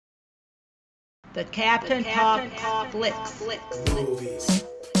The Captain Talk Flicks. Movies,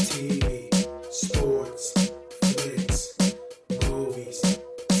 TV, sports, flicks. Movies,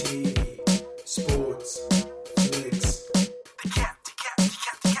 TV, sports, flicks. The Captain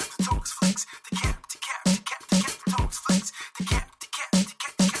Talks Flicks. The Captain Talks Flicks. The Captain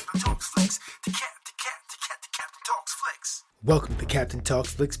Talks Flicks. The Captain Talks Flicks. Welcome to the Captain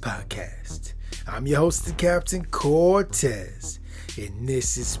Talks Flicks podcast. I'm your host, the Captain Cortez. And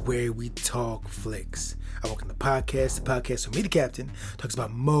this is where we talk flicks. I welcome the podcast where me, the Captain, talks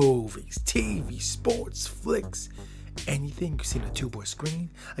about movies, TV, sports, flicks, anything you see on a tube or screen.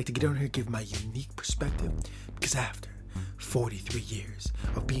 I like to get on here and give my unique perspective because after 43 years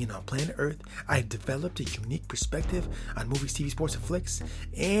of being on planet Earth, I've developed a unique perspective on movies, TV, sports, and flicks.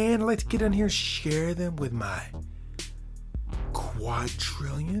 And I like to get on here and share them with my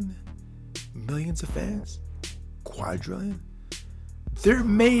quadrillion, millions of fans. Quadrillion? There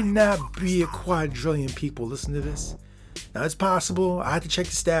may not be a quadrillion people listening to this. Now, it's possible. I have to check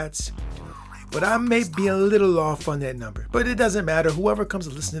the stats. But I may be a little off on that number. But it doesn't matter. Whoever comes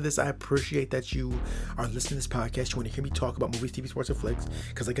to listen to this, I appreciate that you are listening to this podcast. You want to hear me talk about movies, TV, sports, and flicks.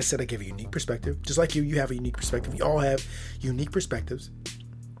 Because like I said, I give a unique perspective. Just like you have a unique perspective. We all have unique perspectives.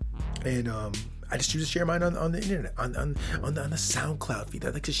 And I just choose to share mine on the internet, on the SoundCloud feed.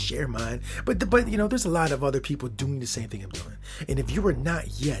 I like to share mine. But you know, there's a lot of other people doing the same thing I'm doing. And if you are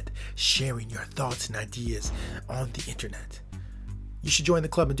not yet sharing your thoughts and ideas on the internet, you should join the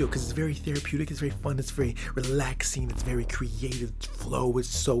club and do it because it's very therapeutic, it's very fun, it's very relaxing, it's very creative flow, it's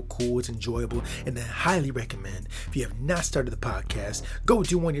so cool, it's enjoyable, and I highly recommend, if you have not started the podcast, go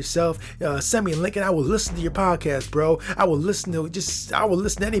do one yourself, send me a link and I will listen to your podcast, bro. I will listen to any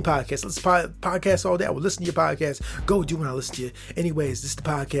podcast. Let's podcast all day. I will listen to your podcast. Go do one, I'll listen to you. Anyways, this is the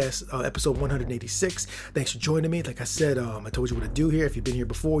podcast, episode 186. Thanks for joining me. Like I said, I told you what to do here. If you've been here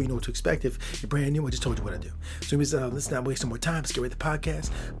before, you know what to expect. If you're brand new, I just told you what I do. So let's not waste some more time. Let's get ready the podcast.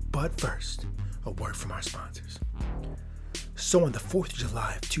 But first, a word from our sponsors. So on the 4th of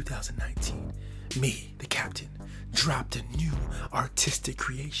July of 2019, me, the Captain, dropped a new artistic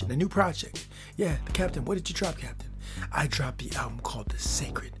creation, a new project. Yeah, the Captain, what did you drop, Captain? I dropped the album called The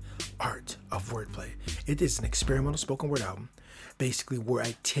Sacred Art of Wordplay. It is an experimental spoken word album, basically where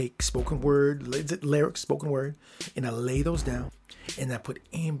I take spoken word, lyrics, spoken word, and I lay those down. And I put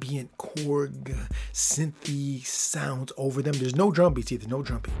ambient Korg synthy sounds over them. There's no drum beats either, no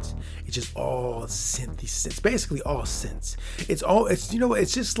drum beats. It's just all synthy synths. Basically all synths.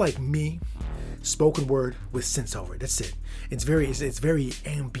 It's just like me, spoken word with synths over it. That's it. It's very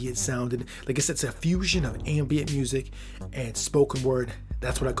ambient sounding. Like I said, it's a fusion of ambient music and spoken word.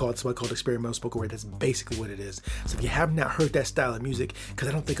 That's what I call it. That's what I call experimental spoken word. That's basically what it is. So if you have not heard that style of music, because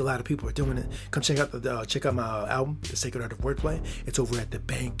I don't think a lot of people are doing it, come check out my album, The Sacred Art of Wordplay. It's over at the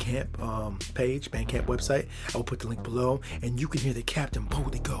Bandcamp page, Bandcamp website. I will put the link below, and you can hear the Captain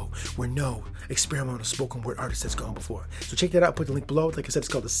boldly go where no experimental spoken word artist has gone before. So check that out. Put the link below. Like I said, it's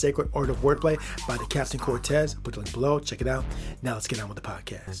called The Sacred Art of Wordplay by the Captain Cortez. Put the link below. Check it out. Now let's get on with the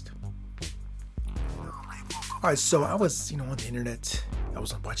podcast. All right, so I was, on the internet. I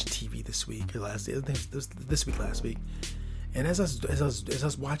was watching TV this week or last week, and as I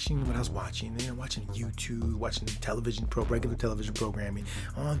was watching what I was watching, watching YouTube, watching regular television programming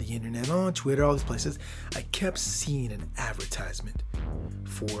on the internet, on Twitter, all these places, I kept seeing an advertisement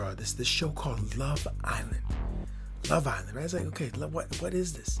for this show called Love Island. Love Island. I was like, okay, what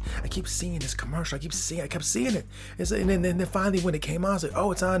is this? I keep seeing this commercial. I kept seeing it. And then finally when it came on, I was like,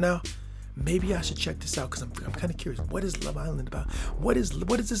 oh, it's on now. Maybe I should check this out because I'm kind of curious. What is Love Island about? What is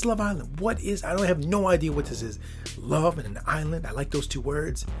this Love Island? I don't have no idea what this is. Love and an island. I like those two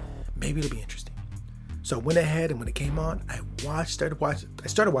words. Maybe it'll be interesting. So I went ahead and when it came on, I started watching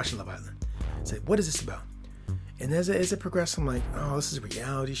Love Island. I said, what is this about? And as it progressed, I'm like, oh, this is a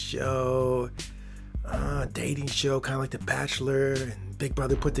reality show, dating show, kind of like The Bachelor and Big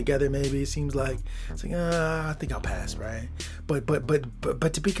Brother put together. Maybe it seems like it's like I think I'll pass, right? But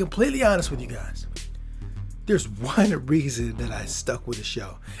to be completely honest with you guys, there's one reason that I stuck with the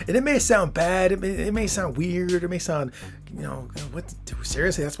show, and it may sound bad, it may sound weird, it may sound, what?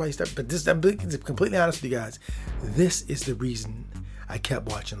 Seriously, that's why you stuck. But I'm completely honest with you guys. This is the reason I kept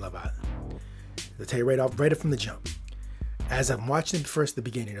watching Love Island. I'll tell you right up from the jump. As I'm watching the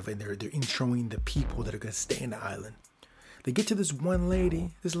beginning of it, they're introing the people that are going to stay in the island. They get to this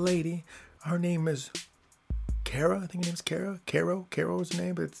lady, her name is Kara. I think her name's Kara. Caro is her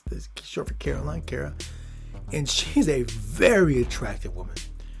name, but it's short for Caroline, Kara. And she's a very attractive woman.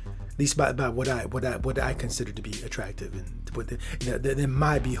 At least by what I consider to be attractive and in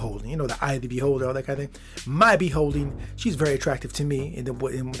my beholding, the eye of the beholder, all that kind of thing. My beholding, she's very attractive to me in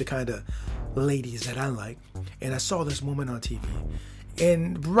the kind of ladies that I like, and I saw this woman on TV.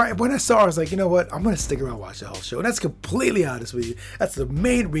 And right when I saw her, I was like, you know what? I'm going to stick around and watch the whole show. And that's completely honest with you. That's the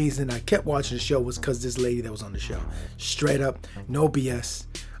main reason I kept watching the show was because this lady that was on the show. Straight up, no BS.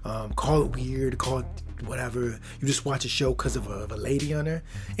 Call it weird, call it whatever. You just watch a show because of a lady on there.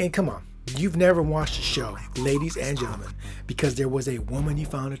 And come on. You've never watched a show, ladies and gentlemen, because there was a woman you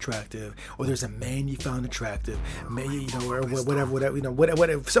found attractive, or there's a man you found attractive, maybe, or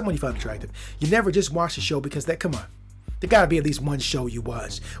whatever, someone you found attractive. You never just watched a show because that, come on. There gotta be at least one show you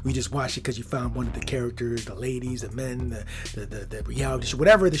watched. We just watched it because you found one of the characters, the ladies, the men, the reality show,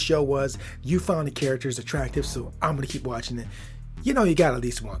 whatever the show was. You found the characters attractive, so I'm gonna keep watching it. You know you got at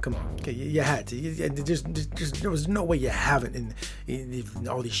least one. Come on, okay, you had to. There was no way you haven't in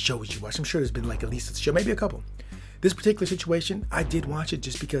all these shows you watch. I'm sure there's been like at least a show, maybe a couple. This particular situation, I did watch it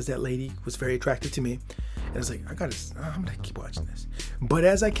just because that lady was very attractive to me, and I was like, I'm gonna keep watching this. But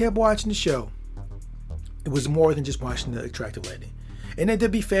as I kept watching the show, it was more than just watching the attractive lady. And then to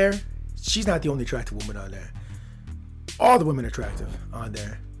be fair, she's not the only attractive woman on there. All the women are attractive on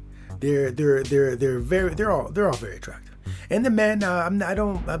there. They're all very attractive. And the men, I'm not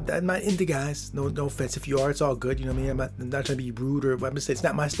into guys. No offense if you are, it's all good. You know what I mean? I'm not trying to be rude or I'm gonna say it's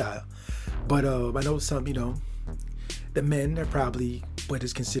not my style. But I know some, the men are probably what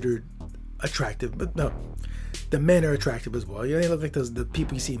is considered attractive. But no, the men are attractive as well. They look like the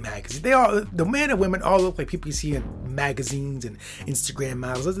people you see in magazines. The men and women all look like people you see in magazines and Instagram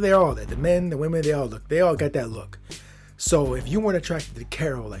models. They're all that. The men, the women, they all got that look. So if you weren't attracted to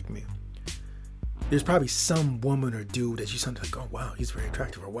Carol like me, there's probably some woman or dude that you sometimes like, oh wow, he's very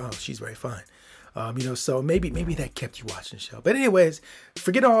attractive, or wow, she's very fine. So maybe that kept you watching the show. But anyways,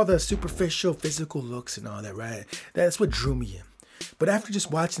 forget all the superficial physical looks and all that, right? That's what drew me in. But after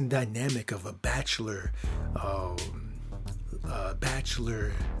just watching the dynamic of a bachelor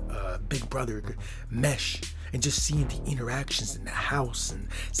Big Brother mesh, and just seeing the interactions in the house and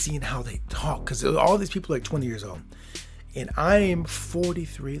seeing how they talk, because all these people are like 20 years old. And I am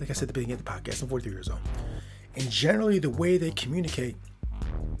 43, like I said at the beginning of the podcast, I'm 43 years old. And generally the way they communicate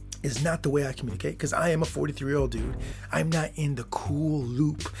is not the way I communicate, because I am a 43-year-old dude. I'm not in the cool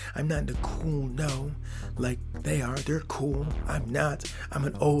loop. I'm not in the cool no like they are. They're cool. I'm not. I'm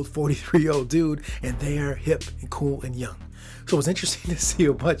an old 43-year-old dude, and they are hip and cool and young. So it was interesting to see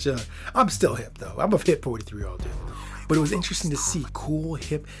a bunch of, I'm still hip though. I'm a hip 43-year-old dude. But it was interesting to see cool,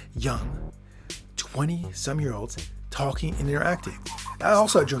 hip, young, 20-some-year-olds talking and interacting. That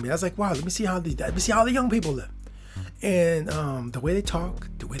also drew me. I was like, wow, let me see how the young people live. And the way they talk,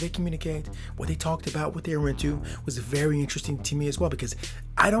 the way they communicate, what they talked about, what they were into was very interesting to me as well, because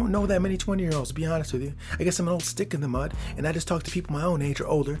I don't know that many 20-year-olds, to be honest with you. I guess I'm an old stick in the mud, and I just talk to people my own age or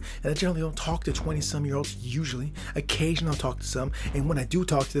older, and I generally don't talk to 20-some-year-olds usually. Occasionally I'll talk to some, and when I do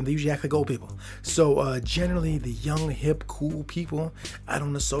talk to them, they usually act like old people. So generally the young, hip, cool people I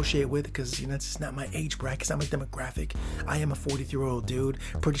don't associate with, because it's just not my age bracket, it's not my demographic. I am a 43-year-old dude.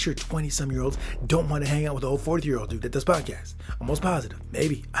 Pretty sure 20-some-year-olds don't want to hang out with an old 43-year-old dude that does podcasts. Almost positive.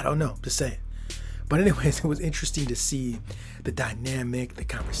 Maybe. I don't know. Just saying. But anyways, it was interesting to see the dynamic, the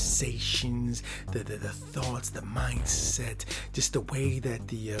conversations, the thoughts, the mindset, just the way that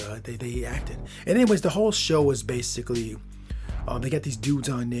they acted. And anyways, the whole show was basically, they got these dudes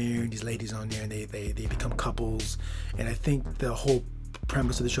on there and these ladies on there, and they become couples. And I think the whole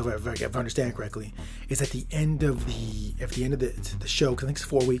premise of the show, if I understand correctly, is at the end of the show, because I think it's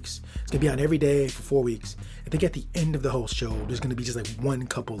 4 weeks. It's gonna be on every day for 4 weeks. I think at the end of the whole show, there's gonna be just like one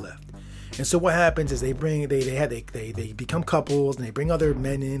couple left. And so what happens is they become couples, and they bring other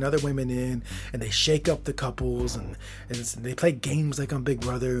men in, other women in, and they shake up the couples, and they play games like on Big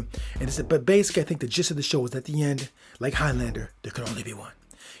Brother. But basically, I think the gist of the show is at the end, like Highlander, there could only be one.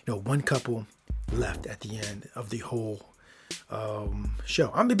 One couple left at the end of the whole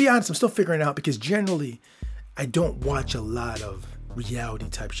show. I'm gonna be honest, I'm still figuring it out, because generally I don't watch a lot of reality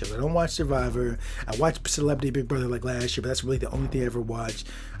type shows. I don't watch Survivor. I watched Celebrity Big Brother like last year, but that's really the only thing I ever watched.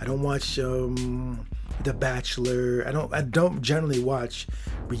 I don't watch The Bachelor. I don't generally watch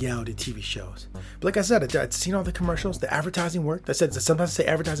reality TV shows. But like I said, I'd seen all the commercials. The advertising worked. Sometimes I say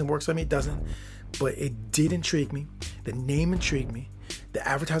advertising works for me. It doesn't. But it did intrigue me. The name intrigued me. The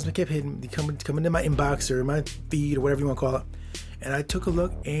advertisement kept hitting, coming in my inbox or my feed or whatever you want to call it. And I took a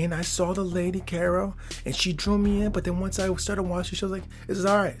look, and I saw the lady, Carol, and she drew me in. But then once I started watching, she was like, this is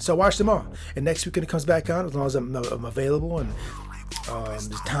all right. So I watched them all. And next week when it comes back on, as long as I'm available and there's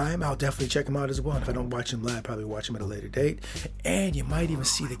time, I'll definitely check them out as well. And if I don't watch them live, I'll probably watch them at a later date. And you might even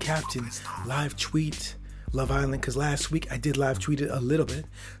see the captain live tweet Love Island, because last week I did live tweet it a little bit.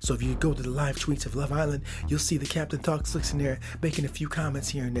 So if you go to the live tweets of Love Island, you'll see the Captain Talks Flicks in there making a few comments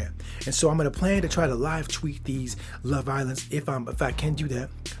here and there. And so I'm going to plan to try to live tweet these Love Islands if I can do that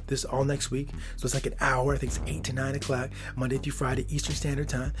this all next week. So it's like an hour. I think it's 8 to 9 o'clock, Monday through Friday, Eastern Standard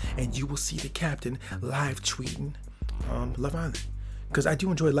Time. And you will see the Captain live tweeting Love Island, because I do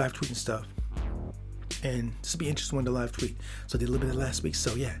enjoy live tweeting stuff. And this will be an interesting one to live tweet. So I did a little bit of last week.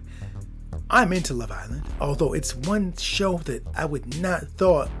 So yeah, I'm into Love Island, although it's one show that I would not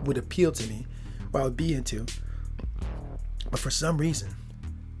thought would appeal to me or I would be into. But for some reason,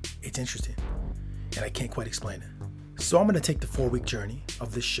 it's interesting. And I can't quite explain it. So I'm going to take the 4-week journey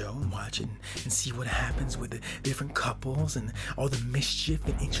of this show and watch it and see what happens with the different couples and all the mischief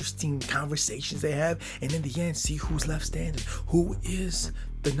and interesting conversations they have. And in the end, see who's left standing. Who is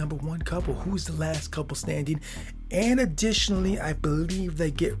the number one couple? Who's the last couple standing? And additionally, I believe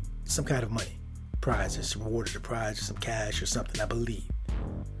they get some kind of money. Prizes, rewarded a prize or some cash or something, I believe.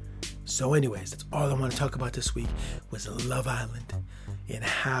 So anyways, that's all I want to talk about this week was Love Island and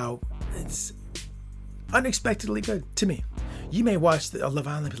how it's unexpectedly good to me. You may watch Love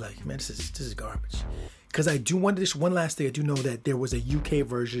Island and be like, man, this is garbage. Because I do want this one last thing. I do know that there was a UK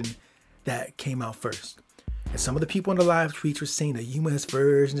version that came out first. And some of the people in the live tweets were saying the US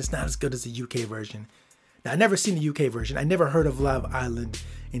version is not as good as the UK version. Now, I never seen the UK version. I never heard of Love Island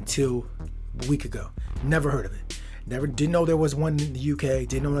until a week ago. Never heard of it. Didn't know there was one in the UK.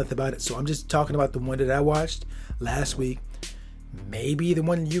 Didn't know nothing about it. So I'm just talking about the one that I watched last week. Maybe the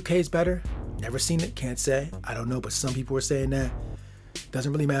one in the UK is better. Never seen it. Can't say. I don't know. But some people were saying that.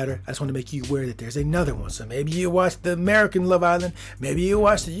 Doesn't really matter. I just want to make you aware that there's another one. So maybe you watch the American Love Island. Maybe you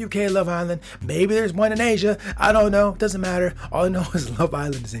watch the UK Love Island. Maybe there's one in Asia. I don't know. Doesn't matter. All I know is Love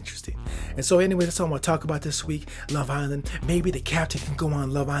Island is interesting. And so anyway, that's all I want to talk about this week. Love Island. Maybe the Captain can go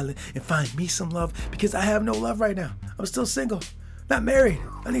on Love Island and find me some love, because I have no love right now. I'm still single. Not married.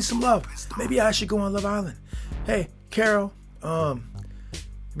 I need some love. Maybe I should go on Love Island. Hey, Carol,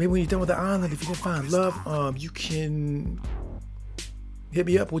 maybe when you're done with the island, if you can find love, you can hit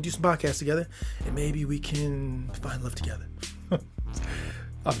me up. We'll do some podcasts together, and maybe we can find love together.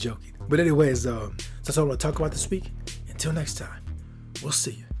 I'm joking. But anyways, that's all I want to talk about this week. Until next time, we'll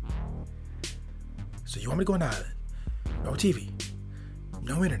see you. So you want me to go on the island? No TV,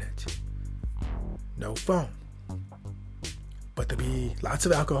 no internet, no phone, but there'll be lots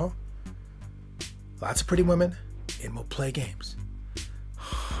of alcohol, lots of pretty women, and we'll play games.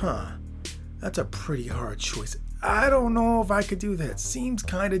 That's a pretty hard choice. I don't know if I could do that. Seems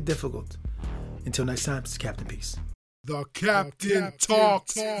kind of difficult. Until next time, it's Captain Peace. The Captain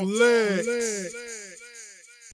Talks Flicks.